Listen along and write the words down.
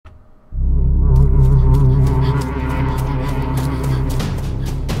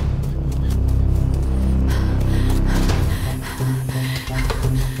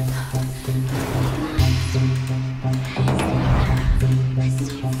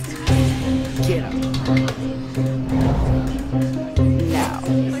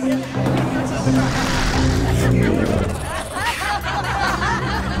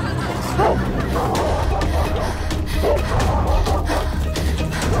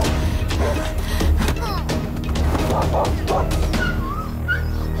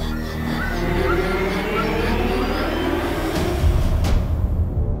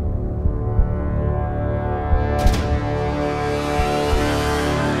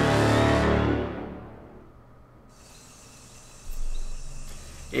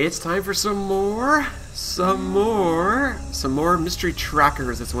It's time for some more Mystery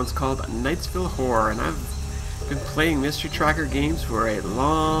Trackers. This one's called Nightsville Horror, and I've been playing Mystery Tracker games for a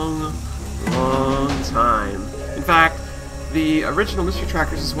long time. In fact, the original Mystery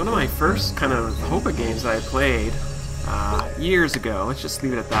Trackers is one of my first kind of HOPA games that I played years ago. Let's just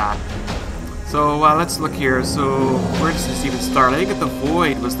leave it at that. So let's look here. So where does this even start? I think The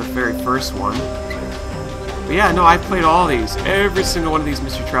Void was the very first one. But yeah, no, I've played all these. Every single one of these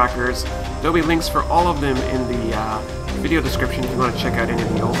Mystery Trackers. There'll be links for all of them in the video description if you want to check out any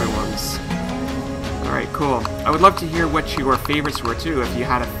of the older ones. Alright, cool. I would love to hear what your favorites were too, if you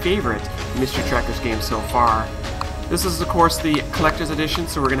had a favorite Mystery Trackers game so far. This is, of course, the Collector's Edition,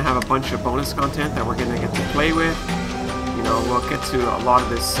 so we're going to have a bunch of bonus content that we're going to get to play with. You know, we'll get to a lot of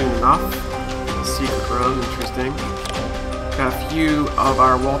this soon enough. Secret room, interesting. Got a few of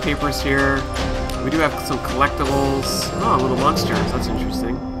our wallpapers here. We do have some collectibles. Oh, little monsters, that's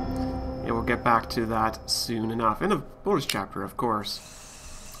interesting. And we'll get back to that soon enough. And a bonus chapter, of course.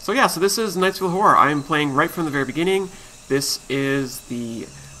 So yeah, so this is Nightsville Horror. I am playing right from the very beginning. This is the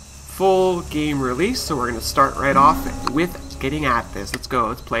full game release, so we're going to start right off with getting at this. Let's go,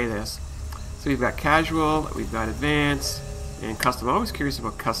 let's play this. So we've got casual, we've got advanced, and custom. I'm always curious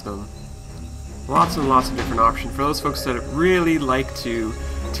about custom. Lots and lots of different options. For those folks that really like to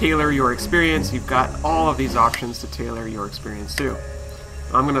tailor your experience, you've got all of these options to tailor your experience too.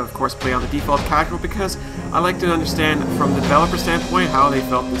 I'm going to, of course, play on the default casual because I like to understand from the developer standpoint how they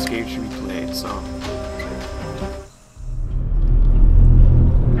felt this game should be played. So.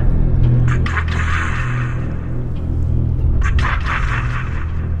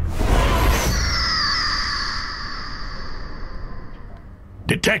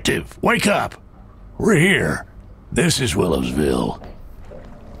 Detective, wake up! We're here. This is Willowsville.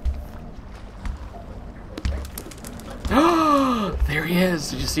 Oh, there he is.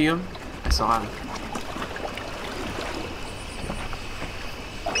 Did you see him? I saw him.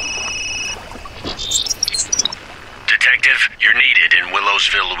 Detective, you're needed in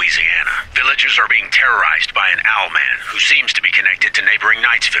Willowsville, Louisiana. Villagers are being terrorized by an owl man who seems to be connected to neighboring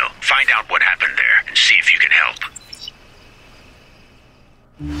Nightsville. Find out what happened there and see if you can help.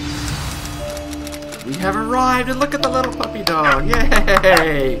 We have arrived, and look at the little puppy dog.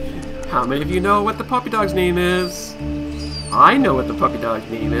 Yay! How many of you know what the puppy dog's name is? I know what the puppy dog's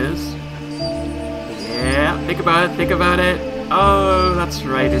name is. Yeah, think about it, think about it. Oh, that's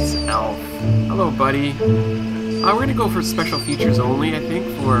right, it's Elf. Hello, buddy. We're gonna go for special features only, I think,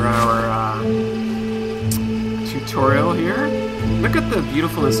 for our tutorial here. Look at the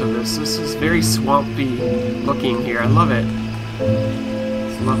beautifulness of this. This is very swampy looking here. I love it.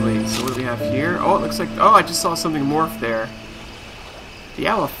 It's lovely. So what do we have here? Oh, it looks like... Oh, I just saw something morph there. The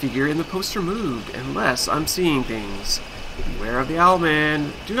owl figure in the poster moved, unless I'm seeing things. Beware of the owl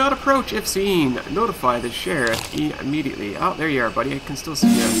man. Do not approach if seen. Notify the sheriff immediately. Oh, there you are, buddy. I can still see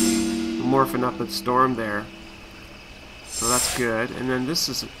you morphing up the storm there. So that's good. And then this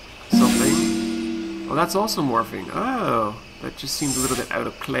is something. Oh, that's also morphing. Oh, that just seemed a little bit out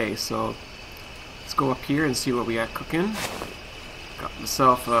of place. So let's go up here and see what we got cooking. Got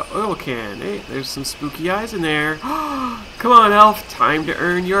myself an oil can. Hey, there's some spooky eyes in there. Come on, Elf. Time to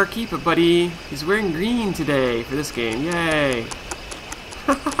earn your keep, buddy. He's wearing green today for this game. Yay.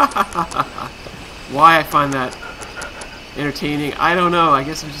 Why I find that entertaining, I don't know. I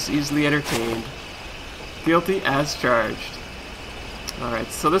guess I'm just easily entertained. Guilty as charged.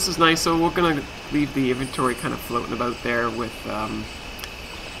 Alright, so this is nice. So we're going to leave the inventory kind of floating about there with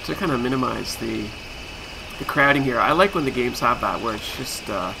to kind of minimize the crowding here. I like when the games have that, where it's just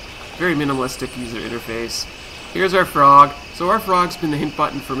very minimalistic user interface. Here's our frog. So our frog's been the hint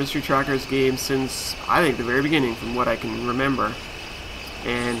button for Mystery Trackers games since, I think, the very beginning, from what I can remember.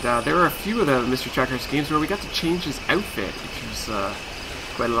 And there were a few of the Mystery Trackers games where we got to change his outfit, which was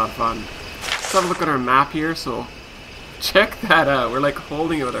quite a lot of fun. Let's have a look at our map here. So check that out. We're like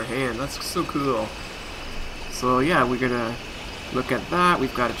holding it with our hand. That's so cool. So yeah, we're gonna look at that.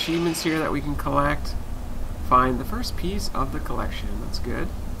 We've got achievements here that we can collect. Find the first piece of the collection. That's good.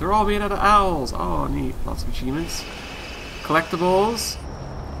 They're all made out of owls. Oh, neat. Lots of achievements. Collectibles.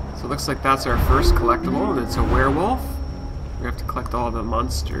 So it looks like that's our first collectible, and it's a werewolf. We have to collect all the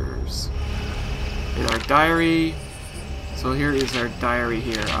monsters. In our diary. So here is our diary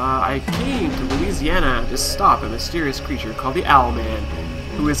here. I came to Louisiana to stop a mysterious creature called the Owl Man,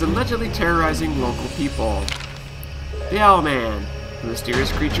 who is allegedly terrorizing local people. The Owl Man. The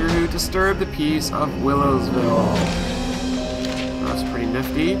mysterious creature who disturbed the peace of Willowsville. That's pretty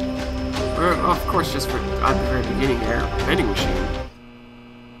nifty. Or, of course, just for at the very beginning here, vending machine.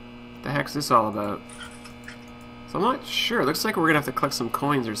 What the heck's this all about? So I'm not sure. It looks like we're gonna have to collect some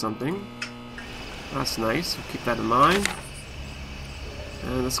coins or something. That's nice. We'll keep that in mind.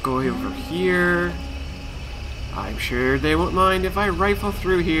 And let's go over here. I'm sure they won't mind if I rifle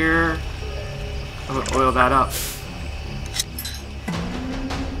through here. I'm gonna oil that up.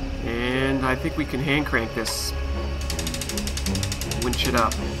 And I think we can hand crank this. Winch it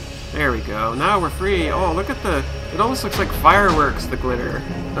up. There we go. Now we're free. Oh, look at the... It almost looks like fireworks, the glitter.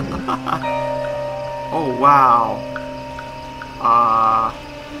 Oh, wow.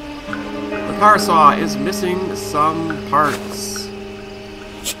 The power saw is missing some parts.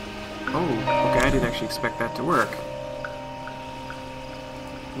 Oh, okay, I didn't actually expect that to work.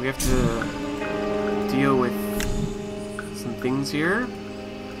 We have to deal with some things here.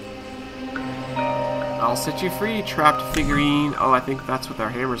 I'll set you free, trapped figurine. Oh, I think that's what our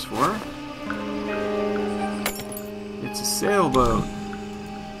hammer's for. It's a sailboat.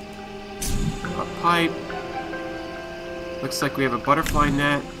 A pipe. Looks like we have a butterfly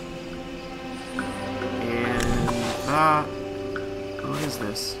net. And that... What is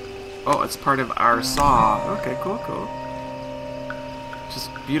this? Oh, it's part of our saw. Okay, cool, cool. Just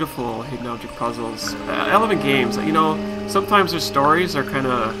beautiful hidden object puzzles. Element games, you know, sometimes their stories are kind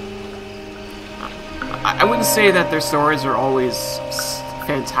of... I wouldn't say that their stories are always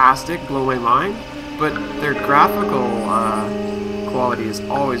fantastic, blow my mind, but their graphical qualities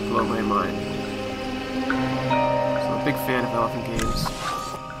always blow my mind. So I'm a big fan of elephant games.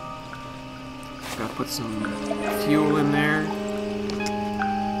 Gotta put some fuel in there.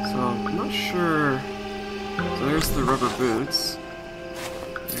 So I'm not sure. So there's the rubber boots.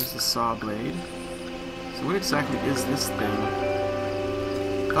 There's the saw blade. So what exactly is this thing?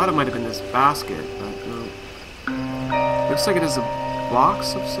 I thought it might have been this basket, but no. Looks like it is a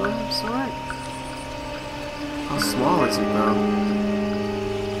box of some sort. How small is it though?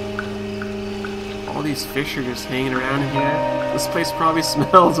 All these fish are just hanging around in here. This place probably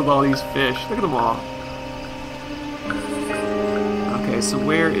smells with all these fish. Look at them all. Okay, so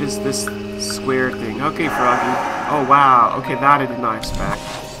where is this square thing? Okay, Froggy. Oh wow, okay, that I did not expect.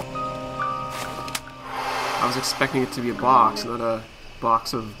 I was expecting it to be a box, not a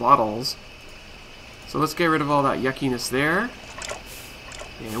box of bottles. So let's get rid of all that yuckiness there.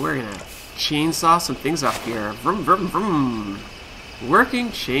 And we're gonna chainsaw some things up here. Vroom, vroom, vroom. Working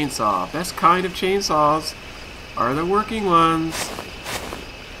chainsaw. Best kind of chainsaws are the working ones.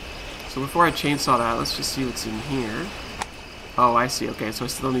 So before I chainsaw that, let's just see what's in here. Oh, I see. Okay, so I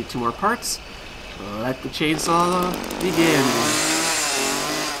still need 2 more parts. Let the chainsaw begin.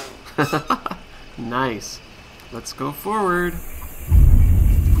 Nice. Let's go forward.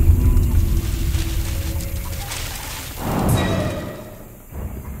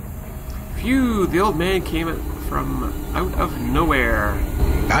 Phew, the old man came from out of nowhere.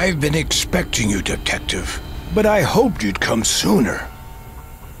 I've been expecting you, Detective, but I hoped you'd come sooner.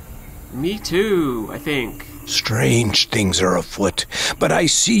 Me too, I think. Strange things are afoot, but I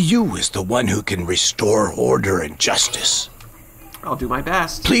see you as the one who can restore order and justice. I'll do my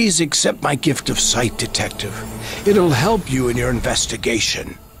best. Please accept my gift of sight, Detective. It'll help you in your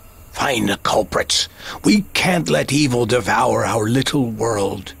investigation. Find the culprits. We can't let evil devour our little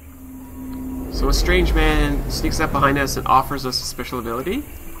world. So a strange man sneaks up behind us and offers us a special ability?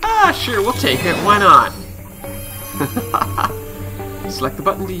 Ah, sure, we'll take it. Why not? Select the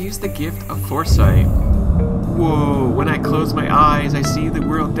button to use the gift of foresight. Whoa, when I close my eyes, I see the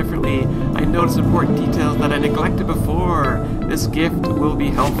world differently. I notice important details that I neglected before. This gift will be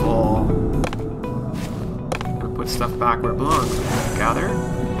helpful. We'll put stuff back where it belongs. Gather.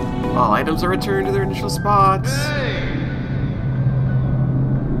 All items are returned to their initial spots.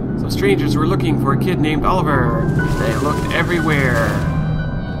 Some strangers were looking for a kid named Oliver. They looked everywhere.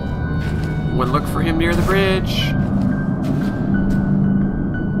 One looked for him near the bridge.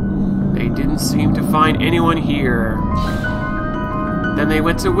 They didn't seem to find anyone here. Then they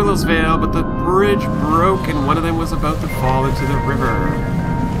went to Willowsville, but the bridge broke and one of them was about to fall into the river.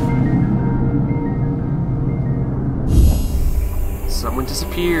 Someone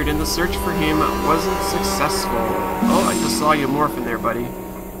disappeared and the search for him wasn't successful. Oh, I just saw you morph in there, buddy.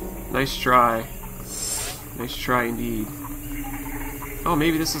 Nice try. Nice try indeed. Oh,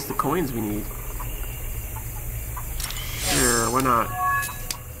 maybe this is the coins we need. Sure, why not?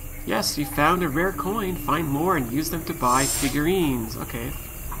 Yes, you found a rare coin. Find more and use them to buy figurines. Okay,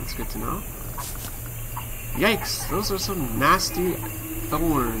 that's good to know. Yikes, those are some nasty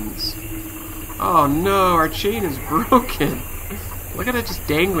thorns. Oh no, our chain is broken. Look at it just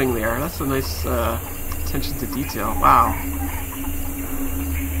dangling there. That's a nice attention to detail. Wow.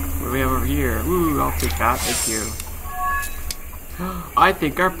 What do we have over here? Ooh, I'll take that. Thank you. I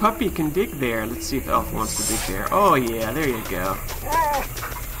think our puppy can dig there. Let's see if Elf wants to dig there. Oh yeah, there you go.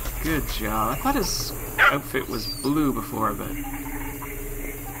 Good job. I thought his outfit was blue before, but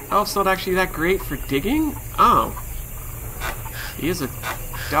Elf's not actually that great for digging? Oh. He is a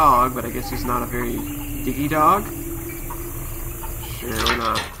dog, but I guess he's not a very diggy dog. Sure, why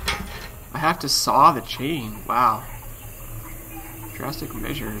not? I have to saw the chain. Wow. Drastic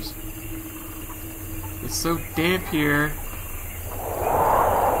measures. It's so damp here.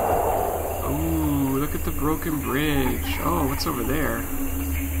 Ooh, look at the broken bridge. Oh, what's over there?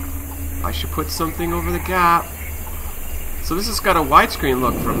 I should put something over the gap. So this has got a widescreen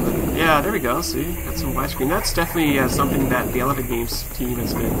look from the... Yeah, there we go, see? That's a widescreen. That's definitely something that the Elephant Games team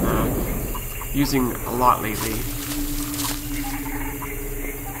has been using a lot lately.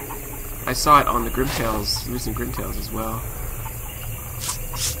 I saw it on the Grimtails, using Grimtails as well.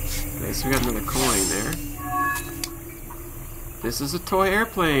 Okay, so we got another coin there. This is a toy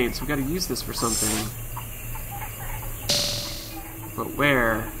airplane, so we gotta use this for something. But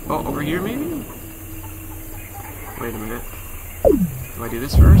where? Oh, over here maybe? Wait a minute. Do I do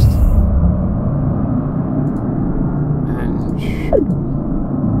this first? And then...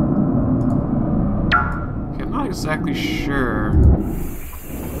 Okay, I'm not exactly sure.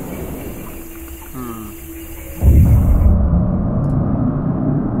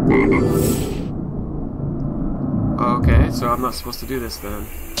 Okay, so I'm not supposed to do this then.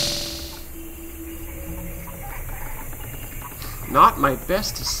 Not my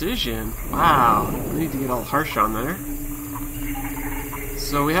best decision. Wow, I need to get all harsh on there.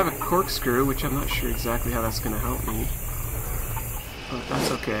 So we have a corkscrew, which I'm not sure exactly how that's going to help me. But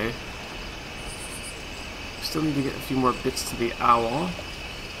that's okay. Still need to get a few more bits to the owl. Well,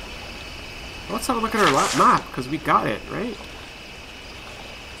 let's have a look at our map, because we got it, right?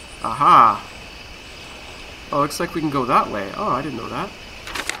 Aha! Oh, looks like we can go that way. Oh, I didn't know that.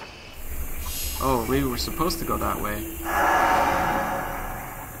 Oh, maybe we're supposed to go that way.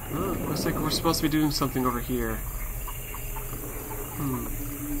 Oh, looks like we're supposed to be doing something over here.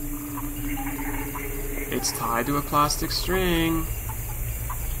 It's tied to a plastic string.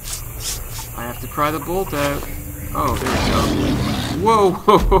 I have to pry the bolt out. Oh, there we go. Whoa!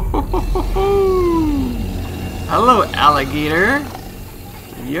 Hello, alligator.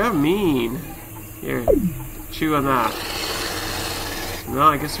 You're mean. Here, chew on that. No,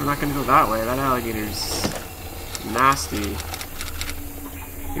 I guess we're not going to go that way. That alligator's nasty.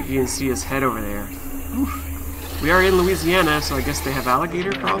 You can see his head over there. Oof. We are in Louisiana, so I guess they have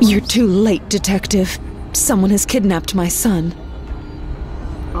alligator problems? You're too late, Detective. Someone has kidnapped my son.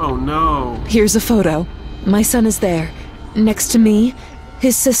 Oh no. Here's a photo. My son is there, next to me,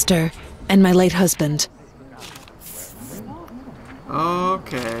 his sister, and my late husband.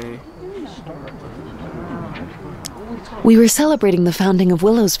 Okay. We were celebrating the founding of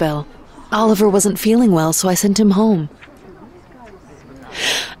Willowsville. Oliver wasn't feeling well, so I sent him home.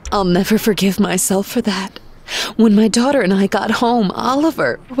 I'll never forgive myself for that. When my daughter and I got home,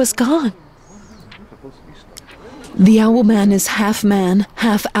 Oliver was gone. The Owl Man is half man,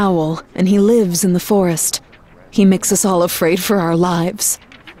 half owl, and he lives in the forest. He makes us all afraid for our lives.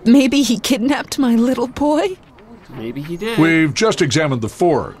 Maybe he kidnapped my little boy? Maybe he did. We've just examined the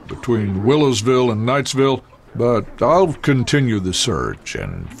fork between Willowsville and Nightsville, but I'll continue the search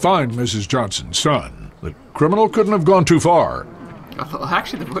and find Mrs. Johnson's son. The criminal couldn't have gone too far. Well,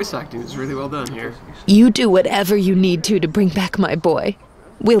 actually, the voice acting is really well done here. You do whatever you need to bring back my boy.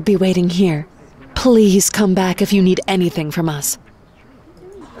 We'll be waiting here. Please come back if you need anything from us.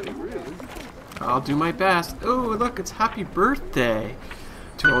 I'll do my best. Oh, look, it's happy birthday.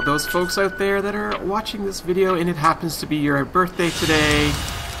 To all those folks out there that are watching this video and it happens to be your birthday today,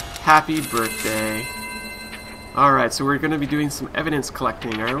 happy birthday. Alright, so we're going to be doing some evidence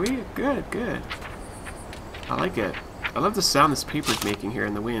collecting, are we? Good, good. I like it. I love the sound this paper's making here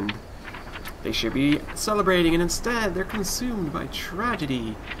in the wind. They should be celebrating, and instead they're consumed by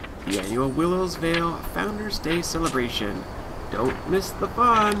tragedy. The annual Willowsville Founders Day celebration. Don't miss the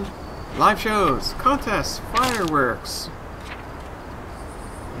fun. Live shows, contests, fireworks.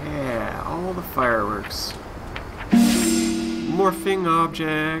 Yeah, all the fireworks. Morphing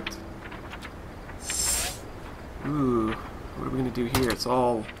object. Ooh, what are we gonna do here? It's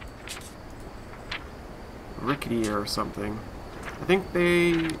all rickety or something. I think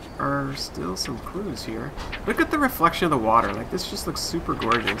they are still some clues here. Look at the reflection of the water. Like, this just looks super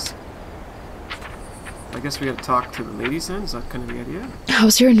gorgeous. I guess we gotta talk to the ladies then? Is that kind of the idea?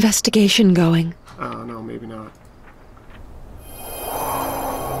 How's your investigation going? Oh, no, maybe not.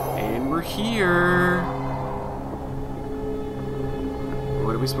 And we're here.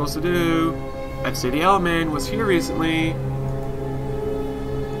 What are we supposed to do? I'd say the Owl Man was here recently.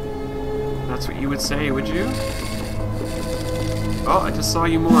 That's what you would say, would you? Oh, I just saw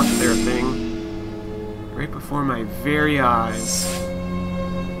you morph there, thing. Right before my very eyes.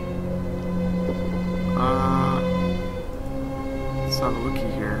 Let's have a looky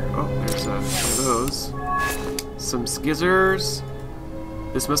here. Oh, there's one of those. Some skizzers.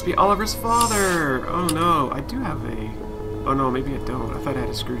 This must be Oliver's father! Oh no, I do have a... Oh no, maybe I don't. I thought I had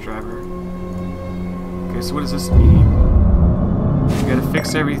a screwdriver. Okay, so what does this mean? You gotta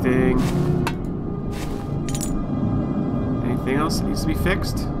fix everything. Anything else that needs to be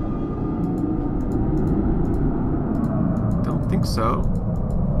fixed? Don't think so.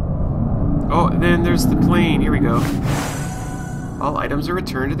 Oh, and then there's the plane. Here we go. All items are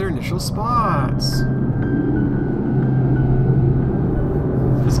returned to their initial spots.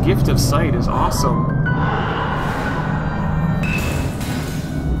 This gift of sight is awesome.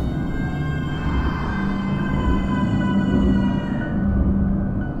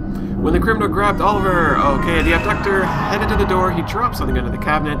 When the criminal grabbed Oliver, okay, the abductor headed to the door, he dropped something under the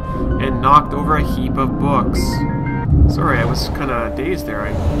cabinet and knocked over a heap of books. Sorry, I was kind of dazed there.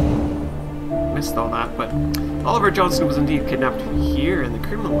 I missed all that, but Oliver Johnson was indeed kidnapped here, and the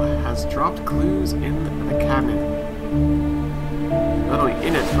criminal has dropped clues in the cabinet. Not only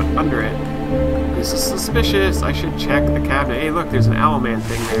in it, but under it. This is suspicious. I should check the cabinet. Hey, look, there's an Owlman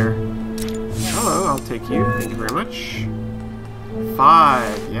thing there. Hello, I'll take you. Thank you very much.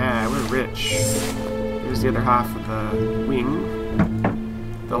 5. Yeah, we're rich. Here's the other half of the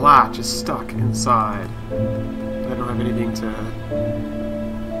wing. The latch is stuck inside. I don't have anything to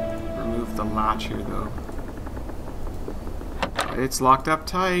remove the latch here, though. It's locked up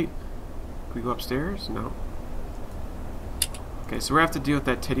tight. Can we go upstairs? No. Okay, so we have to deal with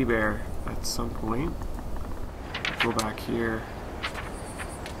that teddy bear at some point. Go back here.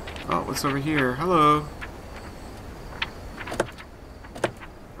 Oh, what's over here? Hello.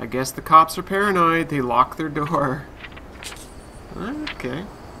 I guess the cops are paranoid. They lock their door. Okay.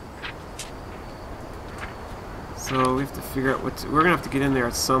 So we have to figure out what we're gonna have to get in there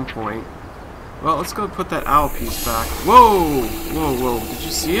at some point. Well, let's go put that owl piece back. Whoa! Whoa, whoa. Did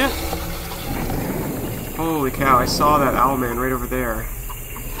you see it? Holy cow, I saw that Owlman right over there.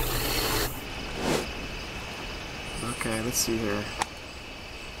 Okay, let's see here.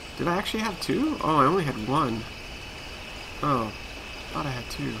 Did I actually have 2? Oh, I only had 1. Oh, I thought I had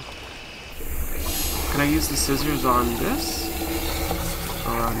 2. Can I use the scissors on this?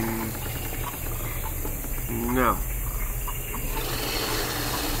 No.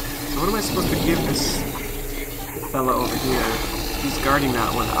 So what am I supposed to give this fella over here? He's guarding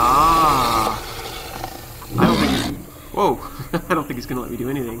that one. Ah! I don't think he's... Whoa! I don't think he's gonna let me do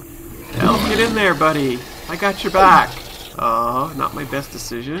anything. Help, get in there, buddy! I got your back! Oh, not my best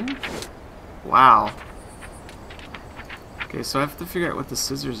decision. Wow. Okay, so I have to figure out what the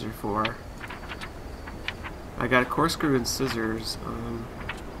scissors are for. I got a corkscrew and scissors.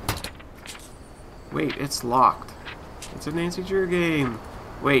 Wait, it's locked. It's a Nancy Drew game.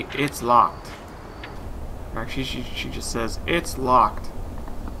 Wait, it's locked. Actually, she just says, it's locked.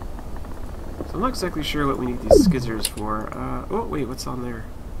 So I'm not exactly sure what we need these scissors for. Oh, wait, what's on there?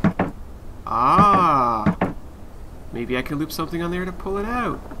 Ah! Maybe I can loop something on there to pull it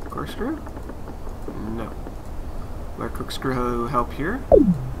out. Corkscrew? No. Will our corkscrew help here?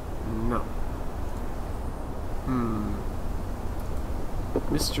 No.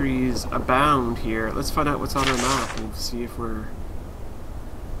 Mysteries abound here. Let's find out what's on our map and see if we're...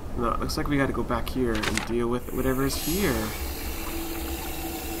 No, it looks like we gotta go back here and deal with whatever is here.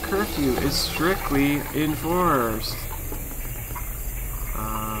 Curfew is strictly enforced.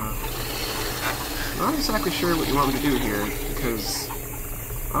 Not exactly sure what you want me to do here, because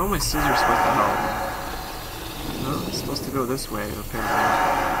how are my scissors supposed to help? No, it's supposed to go this way, apparently.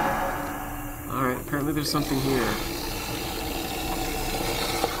 Alright, apparently there's something here.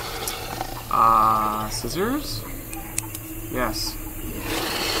 Scissors? Yes.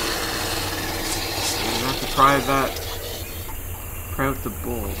 And I have to pry out the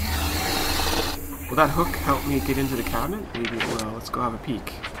bolt. Will that hook help me get into the cabinet? Maybe it will. Let's go have a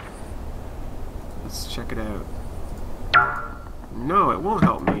peek. Let's check it out. No, it won't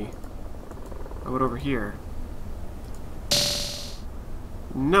help me. How about over here?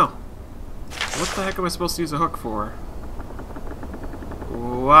 No. What the heck am I supposed to use a hook for?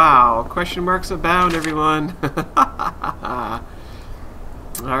 Wow, question marks abound, everyone.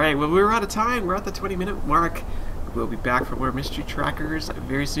 Alright, well, we're out of time. We're at the 20-minute mark. We'll be back for more Mystery Trackers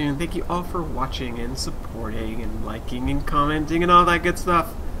very soon. Thank you all for watching and supporting and liking and commenting and all that good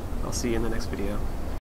stuff. I'll see you in the next video.